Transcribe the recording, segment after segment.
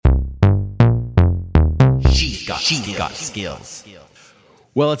got skills.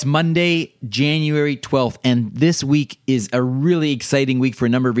 Well, it's Monday, January 12th, and this week is a really exciting week for a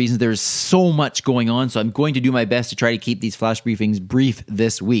number of reasons. There's so much going on, so I'm going to do my best to try to keep these flash briefings brief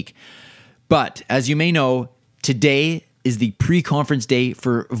this week. But as you may know, today is the pre-conference day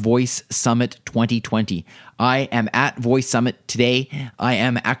for Voice Summit 2020. I am at Voice Summit today. I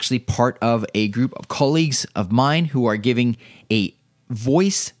am actually part of a group of colleagues of mine who are giving a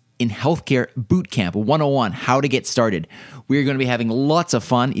Voice in Healthcare Bootcamp 101, how to get started. We're going to be having lots of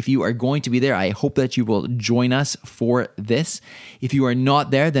fun. If you are going to be there, I hope that you will join us for this. If you are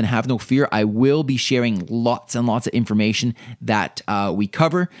not there, then have no fear. I will be sharing lots and lots of information that we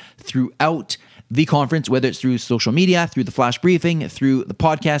cover throughout the conference, whether it's through social media, through the flash briefing, through the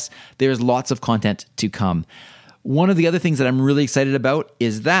podcast. There's lots of content to come. One of the other things that I'm really excited about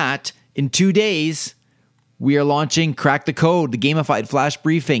is that in 2 days, we are launching Crack the Code, the gamified flash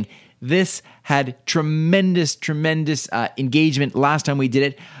briefing. This had tremendous engagement last time we did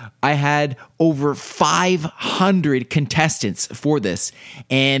it. I had over 500 contestants for this,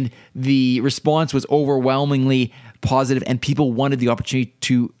 and the response was overwhelmingly positive, and people wanted the opportunity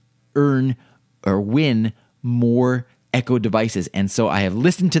to earn or win more Echo devices. And so I have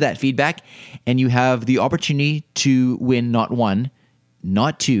listened to that feedback, and you have the opportunity to win not one,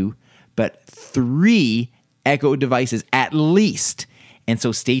 not two, but 3 Echo devices at least. And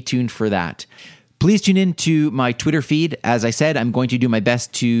so stay tuned for that. Please tune in to my Twitter feed. As I said, I'm going to do my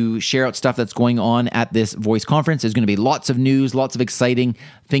best to share out stuff that's going on at this Voice conference. There's going to be lots of news, lots of exciting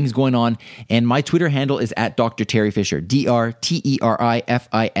things going on. And my Twitter handle is at Dr. Terry Fisher,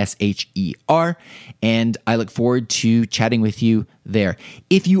 DrTerifisher. And I look forward to chatting with you there.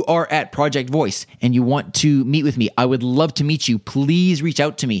 If you are at Project Voice and you want to meet with me, I would love to meet you. Please reach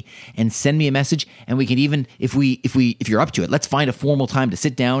out to me and send me a message. And we can even, if you're up to it, let's find a formal time to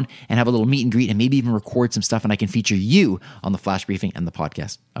sit down and have a little meet and greet and maybe even record some stuff, and I can feature you on the flash briefing and the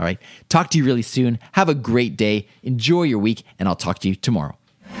podcast. All right. Talk to you really soon. Have a great day. Enjoy your week, and I'll talk to you tomorrow.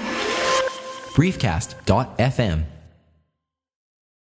 Briefcast.fm